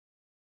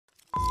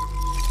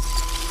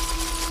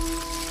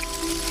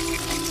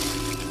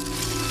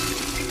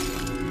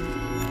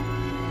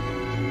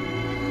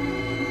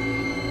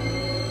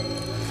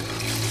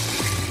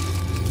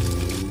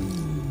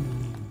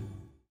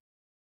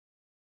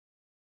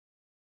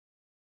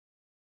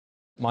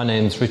My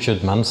name's Richard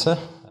Manser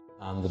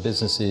and the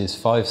business is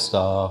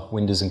 5-Star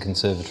Windows and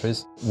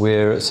Conservatories.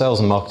 We're a sales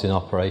and marketing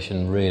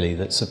operation really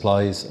that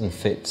supplies and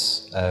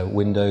fits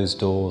windows,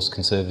 doors,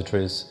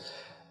 conservatories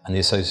and the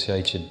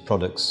associated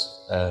products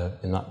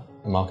in that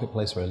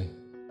marketplace really.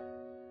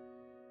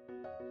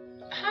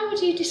 How would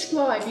you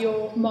describe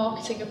your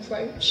marketing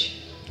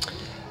approach?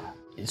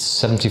 It's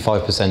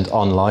 75%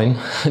 online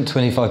and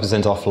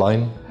 25%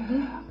 offline.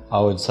 I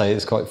would say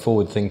it's quite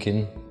forward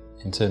thinking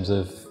in terms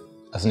of,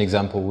 as an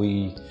example,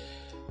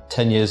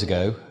 10 years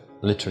ago,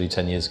 literally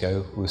 10 years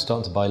ago, we were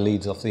starting to buy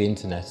leads off the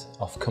internet,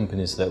 off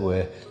companies that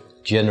were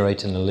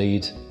generating a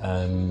lead.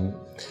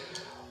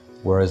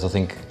 Whereas I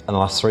think in the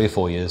last 3 or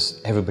 4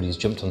 years, everybody's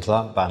jumped onto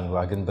that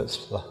bandwagon, but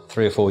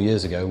 3 or 4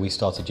 years ago, we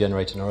started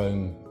generating our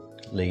own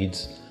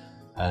leads.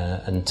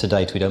 And to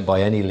date, we don't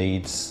buy any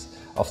leads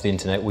off the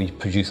internet, we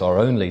produce our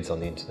own leads on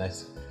the internet.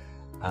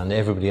 And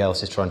everybody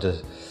else is trying to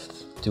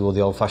do all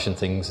the old-fashioned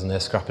things and they're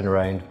scrapping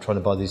around, trying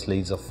to buy these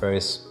leads off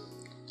various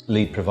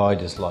lead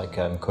providers like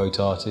quote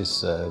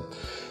artists,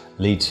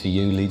 leads for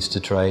you, leads to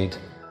trade.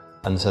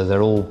 And so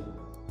they're all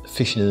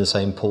fishing in the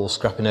same pool,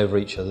 scrapping over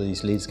each other.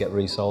 These leads get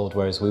resold,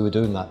 whereas we were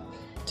doing that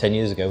 10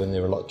 years ago when they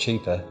were a lot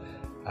cheaper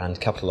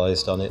and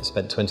capitalised on it,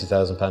 spent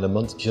 £20,000 a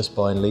month just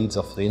buying leads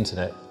off the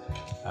internet.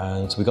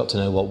 And so we got to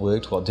know what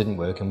worked, what didn't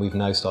work, and we've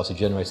now started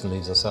generating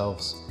leads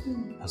ourselves.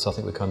 And so I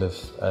think we're kind of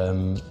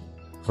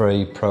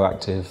very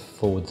proactive,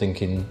 forward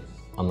thinking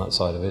on that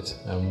side of it.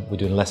 We're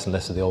doing less and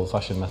less of the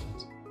old-fashioned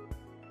methods.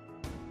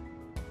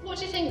 What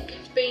do you think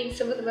have been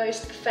some of the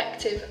most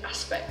effective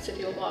aspects of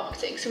your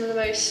marketing, some of the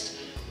most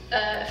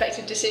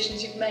effective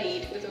decisions you've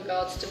made with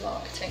regards to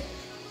marketing?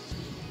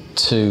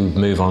 To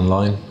move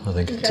online, I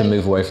think, to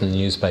move away from the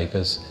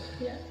newspapers.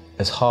 Yeah.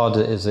 As hard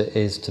as it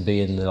is to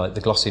be in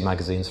the glossy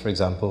magazines, for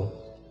example,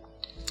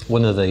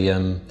 one of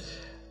the,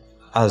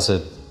 as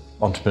an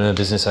entrepreneur,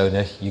 business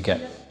owner, you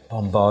get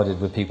bombarded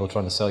with people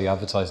trying to sell you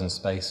advertising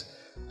space,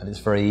 and it's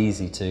very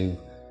easy to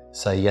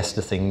say yes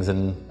to things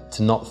and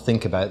to not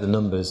think about the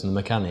numbers and the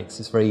mechanics.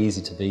 It's very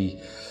easy to be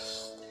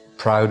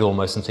proud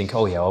almost and think,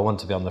 oh yeah, I want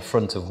to be on the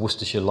front of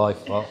Worcestershire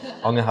Life. Well,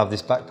 I'm going to have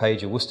this back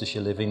page of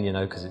Worcestershire Living, you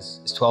know, because it's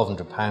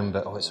 £1,200,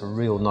 but oh, it's a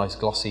real nice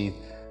glossy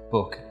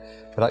book.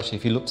 But actually,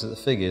 if you looked at the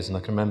figures, and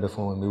I can remember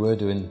from when we were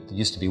doing, there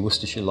used to be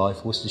Worcestershire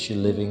Life, Worcestershire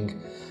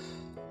Living,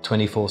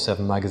 24/7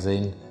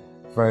 magazine,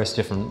 various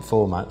different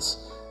formats.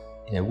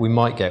 You know, we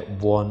might get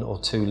 1 or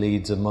 2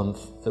 leads a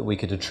month that we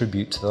could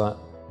attribute to that,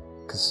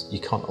 because you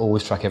can't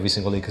always track every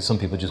single lead, because some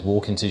people just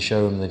walk into the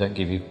showroom and they don't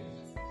give you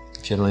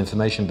general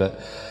information. But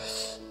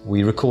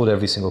we record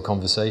every single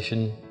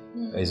conversation.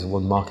 Is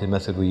one marketing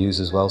method we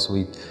use as well. So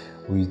we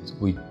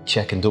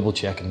check and double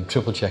check and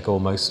triple check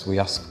almost. We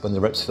ask when the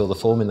reps fill the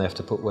form in, they have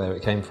to put where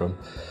it came from.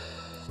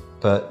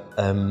 But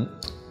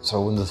so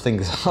one of the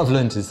things I've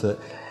learned is that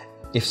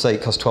if, say,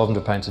 it costs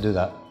 £1,200 to do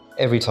that,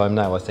 every time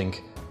now I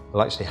think,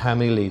 well, actually, how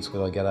many leads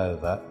will I get out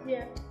of that?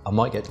 Yeah. I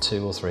might get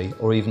 2 or 3,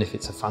 or even if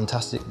it's a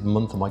fantastic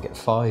month, I might get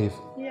 5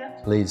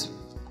 leads.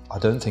 I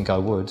don't think I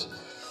would.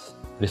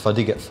 But if I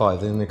did get 5,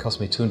 then they cost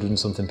me £200 and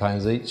something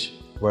each.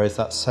 Whereas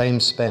that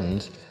same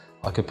spend,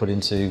 I could put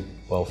into,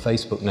 well,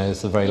 Facebook now is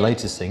the very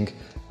latest thing,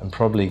 and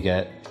probably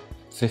get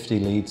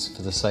 50 leads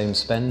for the same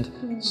spend.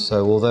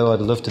 So although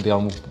I'd love to be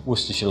on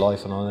Worcestershire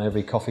Life and on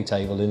every coffee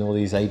table in all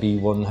these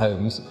AB1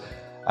 homes,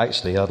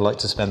 actually I'd like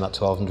to spend that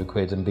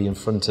 £1,200 and be in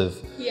front of,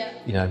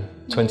 you know,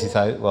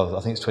 20,000, well,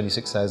 I think it's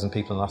 26,000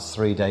 people in the last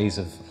 3 days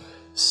have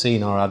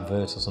seen our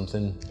advert or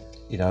something.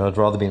 You know, I'd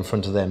rather be in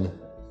front of them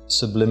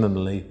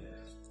subliminally,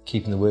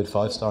 keeping the word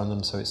 5-star in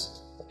them. So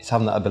it's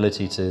having that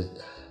ability to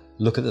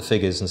look at the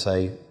figures and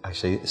say,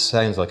 actually, it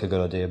sounds like a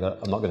good idea, but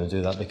I'm not going to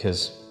do that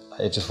because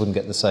it just wouldn't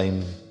get the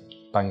same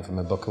bang for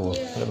my buck, or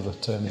whatever the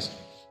term is.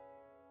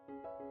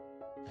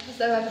 Has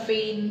there ever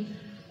been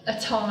a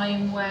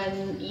time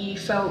when you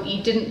felt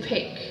you didn't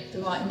pick the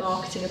right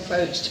marketing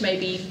approach to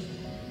maybe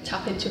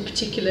tap into a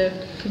particular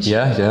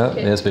consumer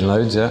market? There's been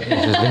loads, which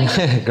has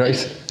been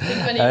great.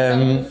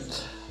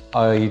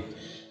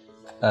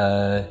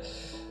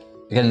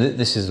 Again,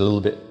 this is a little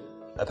bit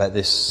about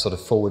this sort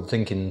of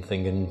forward-thinking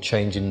thing and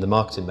changing the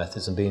marketing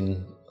methods and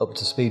being up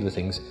to speed with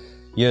things.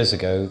 Years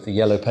ago, the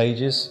Yellow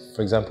Pages,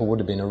 for example, would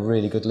have been a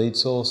really good lead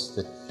source.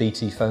 The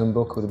BT phone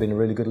book would have been a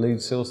really good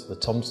lead source. The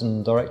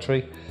Thompson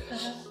directory.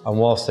 And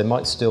whilst they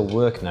might still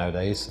work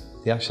nowadays,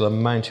 the actual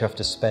amount you have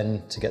to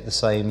spend to get the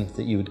same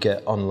that you would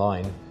get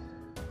online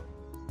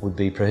would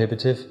be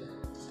prohibitive.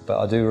 But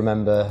I do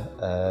remember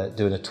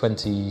doing a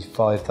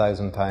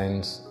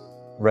 £25,000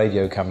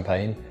 radio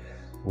campaign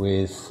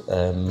with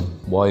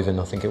Wyvern,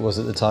 I think it was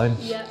at the time.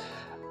 Yeah.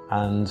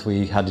 And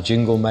we had a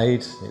jingle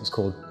made. It was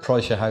called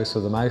Price Your House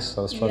with a Mouse.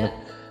 I was trying to,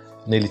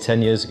 nearly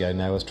 10 years ago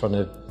now, I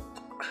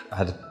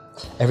had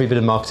every bit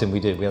of marketing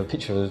we did. We had a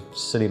picture of a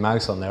silly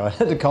mouse on there. I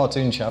had a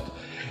cartoon chap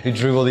who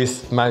drew all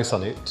this mouse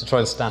on it to try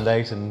and stand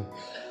out, and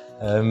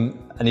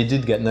it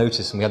did get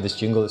noticed. And we had this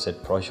jingle that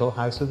said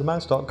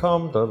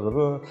priceyourhousewiththemouse.com, blah, blah,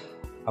 blah.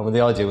 And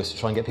the idea was to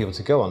try and get people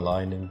to go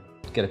online and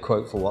get a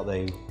quote for what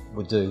they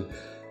would do.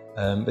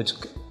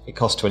 It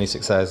cost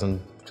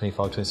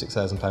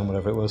 £26,000,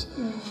 whatever it was.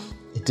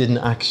 It didn't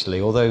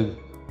actually, although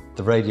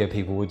the radio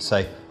people would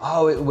say,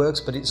 oh, it works,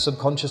 but it's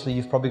subconsciously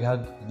you've probably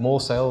had more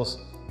sales.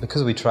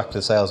 Because we track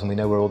the sales and we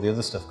know where all the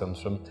other stuff comes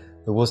from,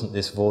 there wasn't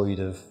this void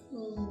of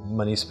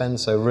money spent.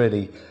 So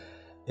really,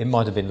 it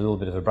might have been a little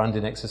bit of a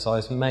branding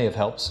exercise. It may have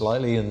helped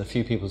slightly in a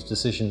few people's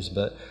decisions,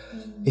 but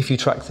if you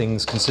track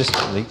things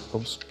consistently,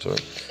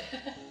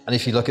 and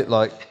if you look at,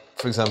 like,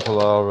 for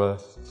example,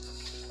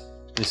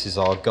 this is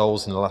our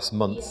goals in the last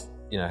month,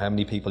 you know, how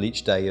many people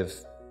each day have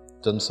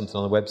done something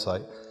on the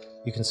website,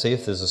 you can see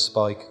if there's a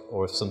spike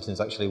or if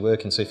something's actually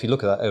working. So if you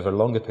look at that over a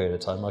longer period of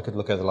time, I could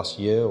look over the last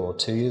year or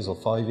 2 years or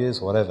 5 years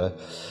or whatever.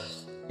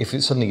 If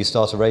suddenly you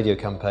start a radio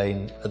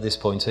campaign at this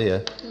point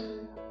here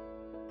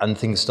and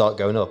things start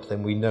going up,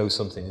 then we know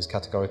something is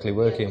categorically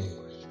working.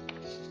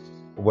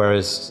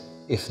 Whereas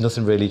if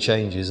nothing really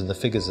changes and the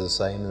figures are the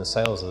same and the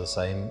sales are the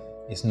same,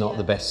 it's not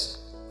the best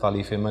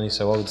value for your money.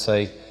 So I would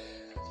say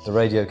the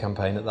radio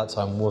campaign at that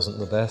time wasn't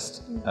the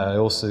best. I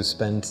also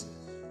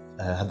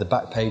had the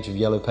back page of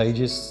Yellow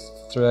Pages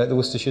throughout the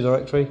Worcestershire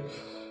directory,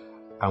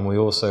 and we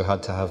also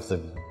had to have the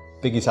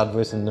biggest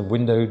advert in the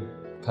window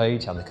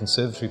page and the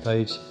conservatory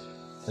page,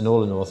 and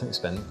all in all I think we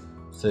spent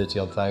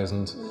 30-odd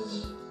thousand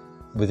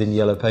within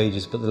Yellow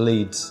Pages, but the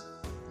leads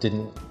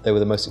they were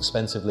the most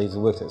expensive leads.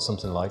 We worked at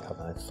something like, I don't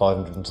know,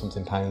 500 and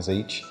something pounds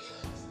each,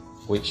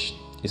 which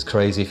is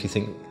crazy if you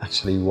think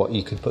actually what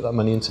you could put that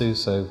money into.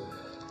 So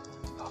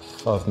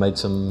I've made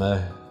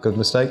some good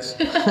mistakes.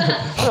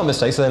 Not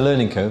mistakes, they're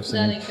learning curves.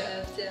 Learning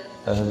curves,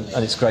 yeah. And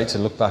it's great to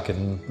look back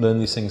and learn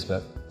these things.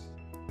 But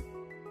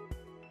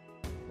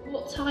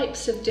what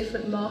types of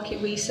different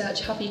market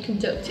research have you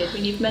conducted? I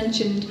mean, you've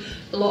mentioned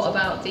a lot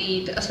about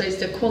I suppose,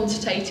 the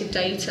quantitative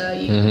data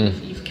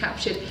you've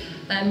captured.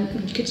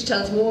 Could you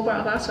tell us more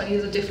about that, or any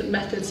of the different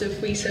methods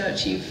of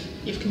research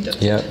you've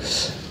conducted? Yeah,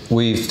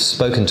 we've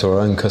spoken to our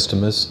own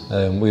customers.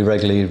 We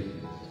regularly,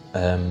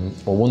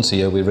 or once a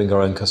year, we ring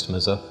our own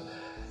customers up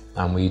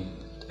and we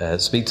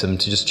speak to them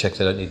to just check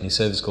they don't need any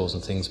service calls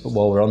and things. But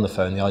while we're on the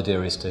phone, the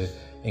idea is to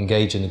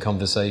engage in a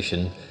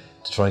conversation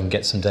to try and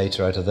get some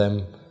data out of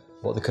them,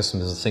 what the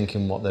customers are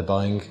thinking, what they're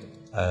buying.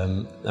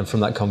 And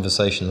from that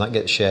conversation, that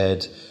gets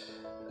shared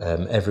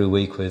every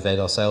week with Ed,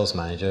 our sales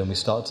manager, and we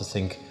start to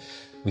think,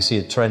 we see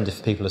a trend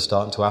if people are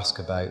starting to ask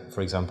about,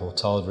 for example,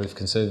 tiled roof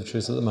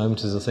conservatories at the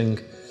moment is a thing.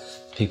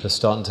 People are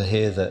starting to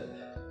hear that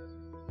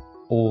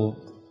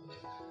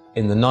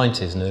in the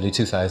 90s and early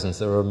 2000s,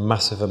 there were a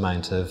massive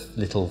amount of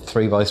little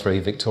 3x3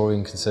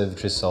 Victorian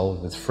conservatories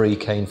sold with free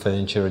cane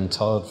furniture and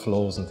tiled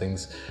floors and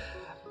things.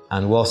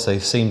 And whilst they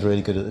seemed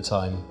really good at the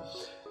time,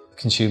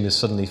 consumers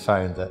suddenly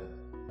found that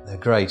they're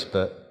great,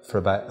 but for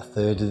about a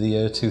third of the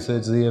year, 2/3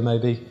 of the year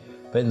maybe.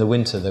 But in the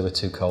winter, they were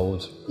too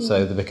cold,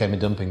 so they became a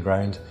dumping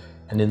ground.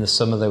 And in the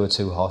summer, they were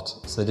too hot,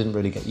 so they didn't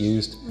really get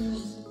used.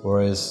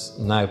 Whereas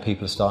now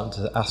people are starting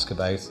to ask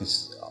about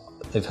this.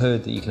 They've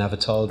heard that you can have a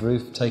tiled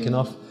roof taken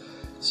off.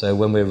 So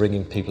when we're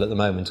ringing people at the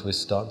moment, we're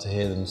starting to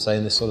hear them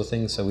saying this sort of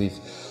thing. So we've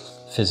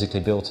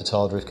physically built a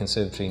tiled roof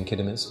conservatory in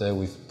Kidderminster.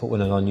 We've put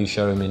one in our new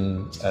showroom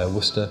in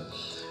Worcester.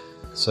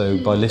 So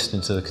by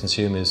listening to the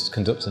consumers,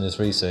 conducting this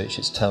research,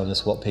 it's telling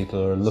us what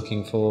people are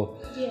looking for.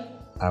 Yeah.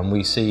 And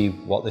we see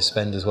what they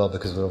spend as well,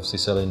 because we're obviously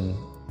selling,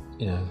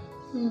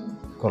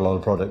 quite a lot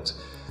of product.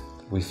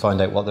 We find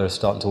out what they're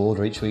starting to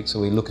order each week, so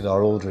we look at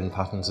our ordering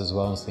patterns as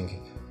well and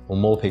thinking, well,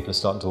 more people are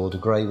starting to order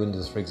grey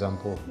windows, for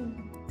example.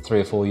 3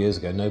 or 4 years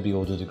ago, nobody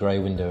ordered a grey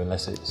window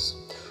unless it's,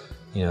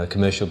 a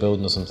commercial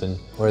building or something.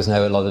 Whereas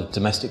now a lot of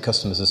domestic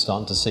customers are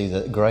starting to see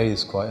that grey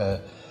is quite a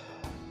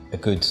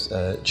good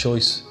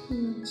choice.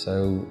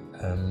 So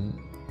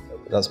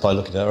that's by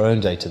looking at our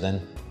own data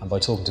then, and by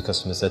talking to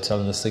customers, they're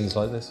telling us things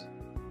like this.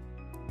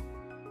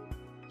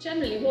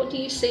 Generally, what do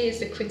you see as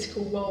the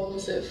critical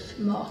roles of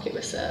market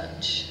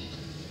research?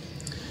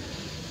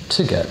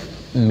 To get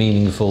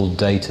meaningful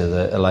data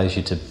that allows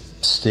you to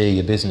steer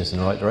your business in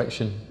the right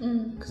direction.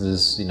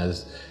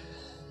 Because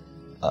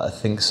I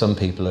think some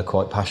people are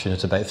quite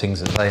passionate about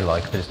things that they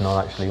like, but it's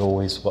not actually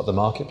always what the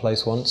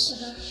marketplace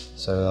wants.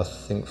 So I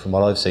think from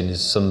what I've seen is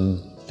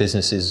some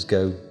businesses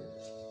go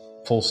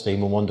full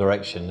steam in one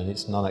direction and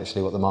it's not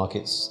actually what the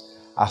market's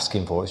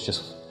asking for. It's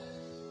just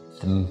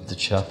the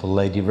chap or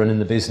lady running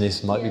the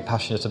business might be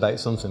passionate about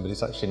something, but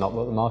it's actually not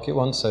what the market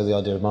wants. So the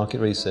idea of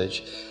market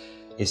research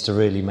is to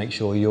really make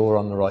sure you're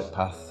on the right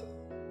path,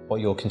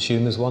 what your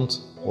consumers want,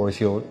 or if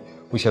you're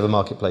whichever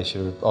marketplace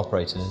you're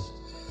operating in.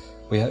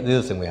 The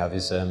other thing we have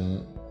is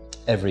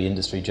every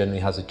industry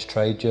generally has a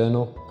trade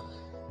journal,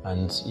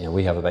 and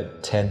we have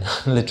about 10.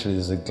 Literally,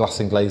 there's the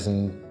Glass and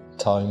Glazing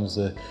Times,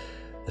 the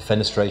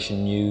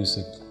Fenestration News,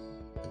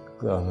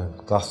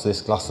 glass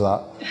this, glass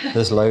that.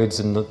 There's loads,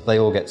 and they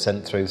all get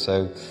sent through.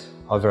 So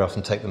I very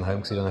often take them home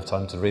because you don't have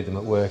time to read them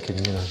at work,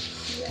 and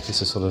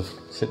this is sort of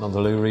sitting on the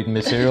loo reading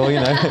material,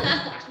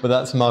 But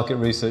that's market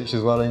research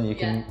as well, and you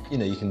can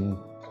you can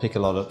pick a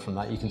lot up from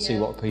that. You can see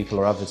what people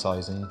are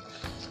advertising.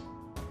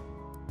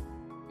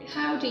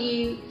 How do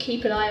you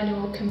keep an eye on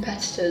your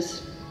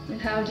competitors?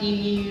 And how do you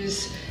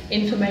use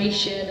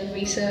information and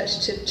research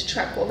to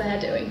track what they're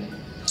doing?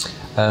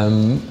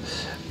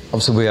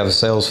 Obviously we have a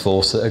sales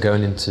force that are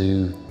going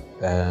into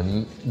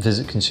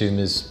visit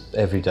consumers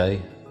every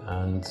day,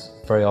 and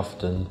very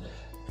often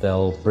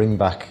they'll bring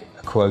back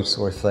a quote,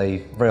 or if they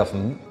very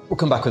often will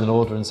come back with an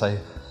order and say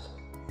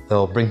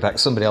they'll bring back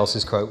somebody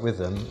else's quote with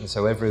them. And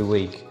so every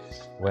week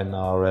when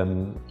our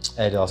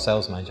our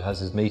sales manager has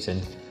his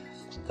meeting,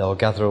 they'll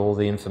gather all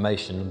the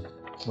information.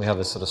 We have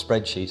a sort of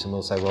spreadsheet and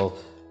we'll say, well,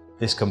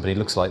 this company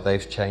looks like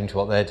they've changed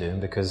what they're doing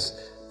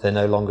because they're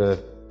no longer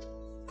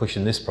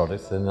pushing this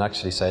product, they're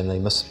actually saying they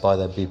must buy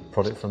their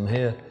product from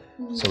here.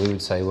 So we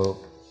would say,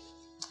 well,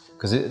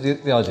 because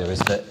the idea is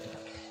that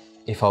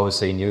if I was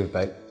seeing you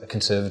about a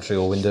conservatory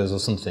or windows or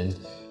something,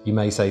 you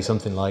may say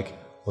something like,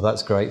 well,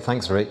 that's great,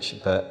 thanks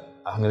Rich, but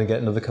I'm going to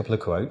get another couple of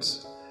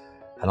quotes.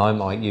 And I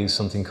might use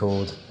something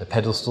called a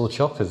pedestal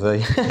chop as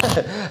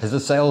a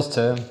sales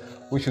term,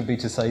 which would be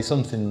to say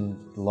something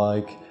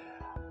like,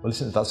 well,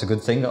 listen, that's a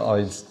good thing.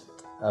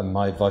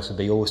 My advice would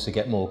be always to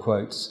get more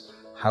quotes.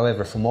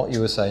 However, from what you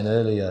were saying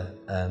earlier,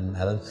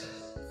 Helen,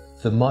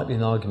 there might be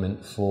an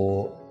argument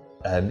for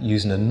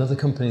using another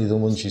company than the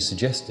ones you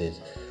suggested,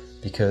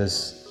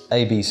 because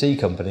ABC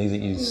company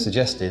that you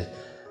suggested,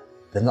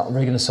 they're not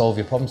really going to solve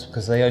your problems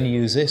because they only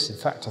use this. In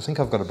fact, I think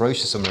I've got a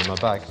brochure somewhere in my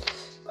bag.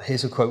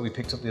 Here's a quote we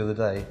picked up the other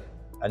day,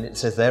 and it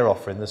says they're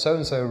offering the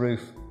so-and-so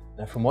roof.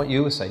 Now, from what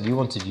you were saying, you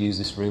wanted to use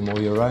this room all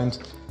year round,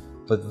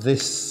 but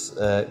this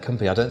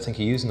company, I don't think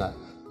are using that.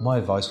 My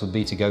advice would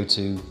be to go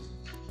to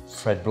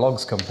Fred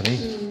Blogg's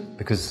company,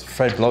 because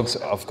Fred Blogg's,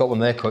 I've got one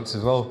of their quotes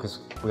as well, because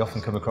we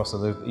often come across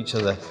each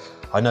other.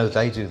 I know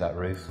they do that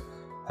roof,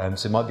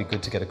 so it might be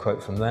good to get a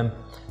quote from them.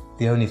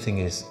 The only thing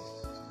is,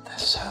 they're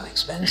so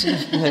expensive.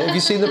 Have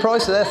you seen the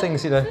price of their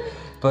things,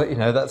 But,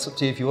 that's up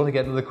to you. If you want to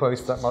get another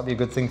quote, that might be a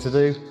good thing to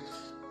do,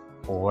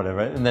 or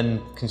whatever. And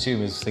then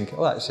consumers think,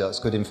 oh, actually, that's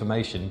good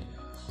information.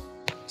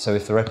 So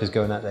if the rep is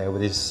going out there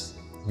with his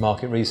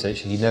market research,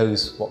 he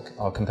knows what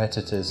our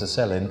competitors are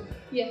selling.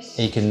 Yes.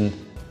 He can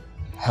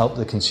help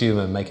the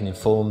consumer make an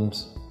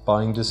informed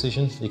buying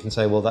decision. You can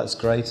say, well, that's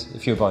great.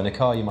 If you're buying a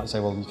car, you might say,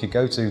 well, you could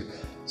go to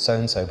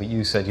so-and-so, but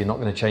you said you're not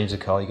going to change the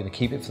car, you're going to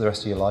keep it for the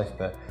rest of your life,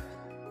 but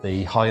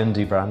the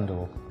Hyundai brand,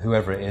 or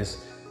whoever it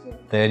is,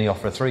 they only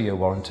offer a 3-year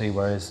warranty,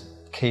 whereas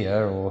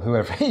Kia, or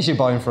whoever it is you're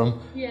buying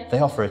from, they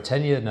offer a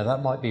 10-year. Now,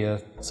 that might be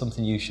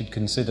something you should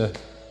consider,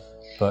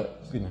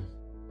 but,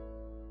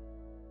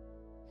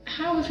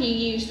 How have you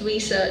used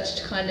research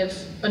to kind of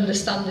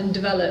understand and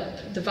develop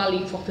the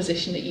value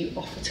proposition that you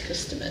offer to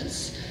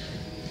customers?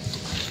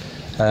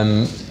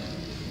 I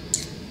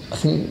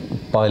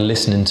think by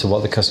listening to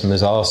what the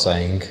customers are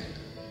saying,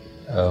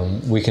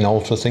 we can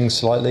alter things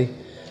slightly.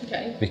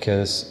 Okay.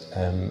 Because,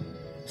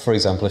 for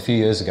example, a few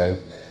years ago,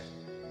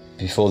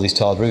 before these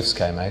tiled roofs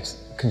came out,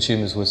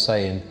 consumers were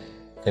saying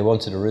they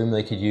wanted a room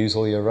they could use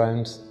all year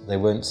round. They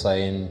weren't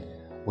saying,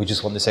 we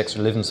just want this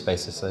extra living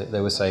space.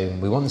 They were saying,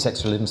 we want this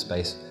extra living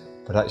space,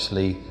 but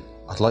actually,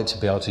 I'd like to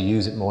be able to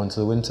use it more into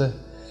the winter.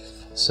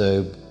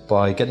 So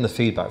by getting the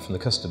feedback from the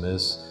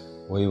customers,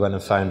 we went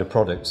and found a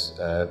product,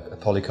 a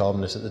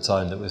polycarbonate at the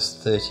time, that was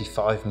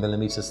 35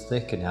 millimetres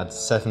thick and it had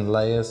 7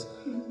 layers.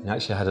 It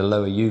actually had a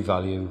lower U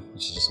value,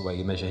 which is just the way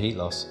you measure heat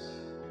loss.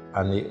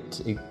 And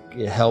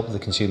it helped the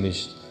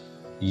consumers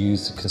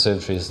use the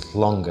conservatories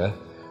longer.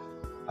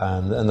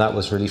 And that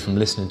was really from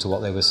listening to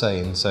what they were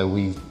saying. So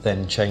we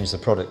then changed the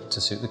product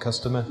to suit the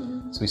customer.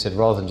 So we said,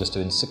 rather than just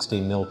doing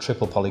 16mm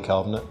triple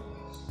polycarbonate,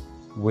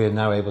 we're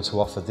now able to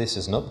offer this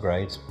as an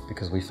upgrade,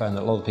 because we found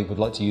that a lot of people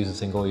would like to use the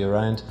thing all year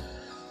round.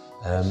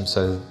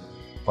 So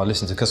by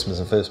listening to customers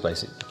in the first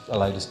place, it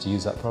allowed us to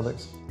use that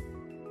product.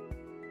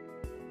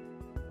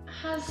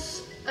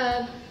 Has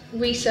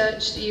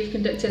research that you've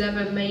conducted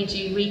ever made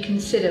you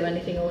reconsider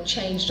anything or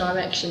change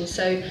direction?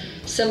 So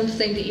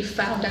something that you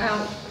found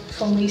out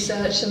from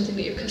research, something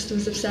that your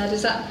customers have said,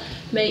 is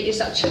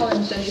that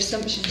challenged any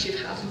assumptions you've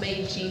had,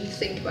 made you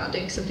think about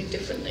doing something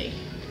differently?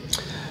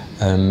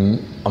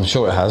 I'm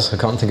sure it has. I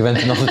can't think of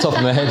anything off the top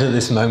of my head at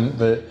this moment,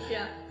 but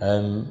yeah.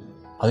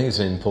 I think it's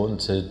really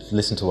important to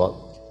listen to what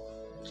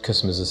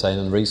customers are saying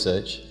and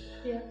research.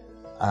 Yeah.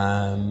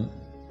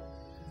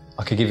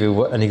 I could give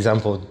you an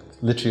example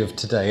literally of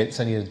today. It's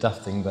only a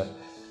daft thing, but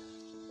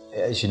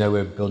as you know,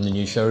 we're building a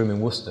new showroom in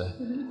Worcester,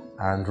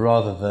 and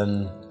rather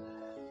than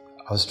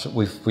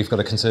we've got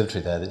a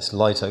conservatory there that's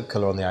light oak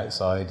colour on the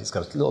outside. It's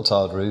got a little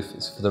tiled roof.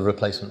 It's for the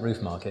replacement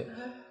roof market,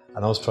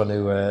 and I was trying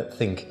to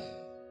think,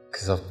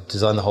 because I've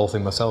designed the whole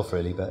thing myself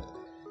really, but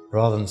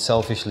rather than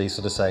selfishly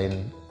sort of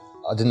saying,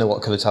 I didn't know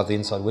what colour to have the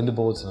inside window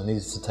boards, and I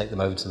needed to take them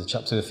over to the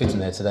chaps who were fitting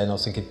there today, and I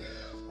was thinking,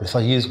 well, if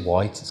I use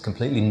white, it's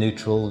completely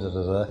neutral,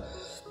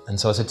 And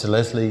so I said to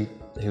Leslie,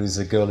 who's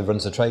the girl who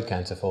runs the trade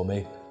counter for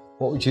me,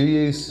 what would you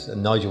use?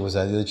 And Nigel was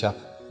there, the other chap.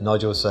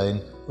 Nigel was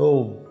saying,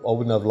 oh, I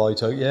wouldn't have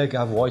light oak. Yeah,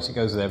 have white, it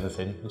goes with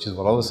everything, which is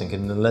what I was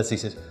thinking. And Leslie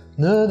said,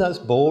 no, that's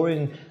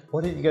boring.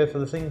 Why didn't you go for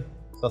the thing?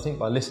 So I think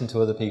by listening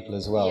to other people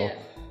as well,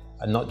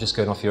 and not just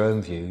going off your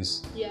own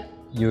views,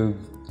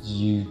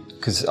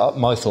 because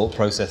my thought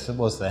process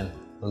was then,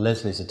 well,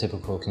 Leslie's a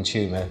typical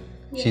consumer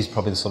She's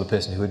probably the sort of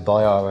person who would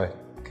buy our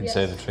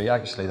conservatory.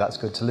 Actually, that's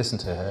good to listen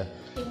to her.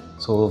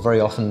 So we'll very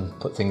often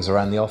put things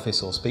around the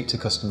office or speak to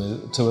customers,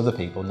 to other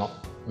people, not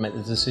make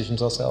the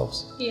decisions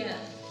ourselves. Yeah.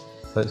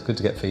 So it's good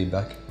to get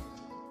feedback.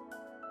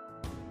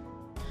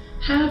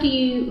 How do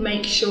you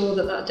make sure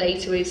that that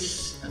data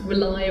is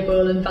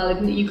reliable and valid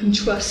and that you can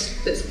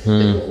trust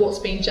that what's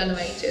being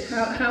generated?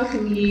 How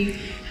do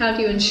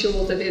you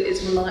ensure that it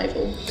is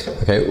reliable?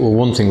 Okay, well,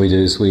 one thing we do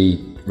is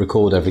we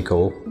record every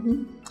call.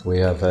 We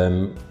have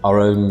our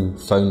own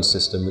phone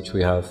system, which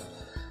we have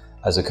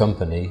as a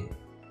company.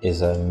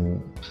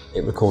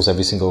 It records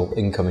every single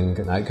incoming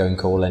and outgoing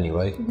call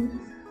anyway.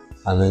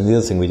 And then the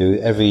other thing we do,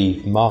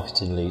 every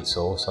marketing lead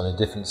source on a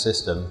different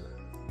system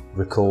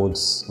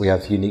records, we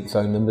have unique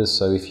phone numbers.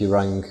 So if you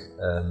rang,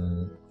 I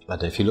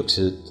don't know, if you looked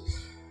at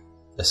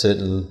a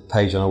certain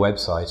page on a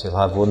website, it'll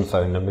have one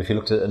phone number. If you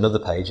looked at another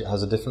page, it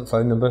has a different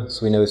phone number.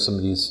 So we know if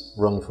somebody's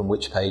rung from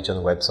which page on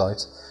the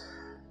website.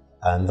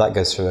 And that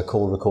goes through a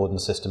call recording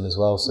system as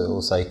well. So it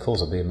will say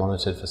calls are being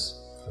monitored for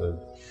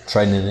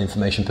training and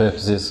information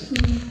purposes.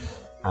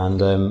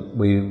 And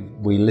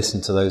we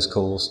listen to those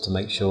calls to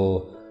make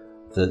sure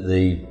that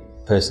the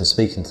person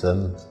speaking to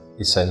them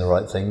is saying the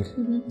right thing.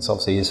 It's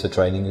obviously is for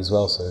training as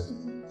well. So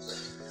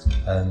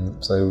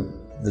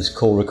this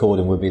call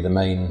recording would be the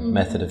main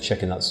method of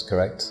checking that's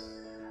correct.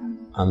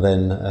 And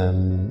then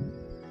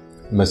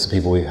most of the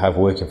people we have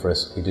working for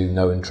us, we do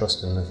know and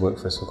trust and have worked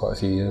for us for quite a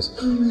few years,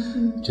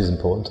 which is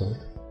important, I think.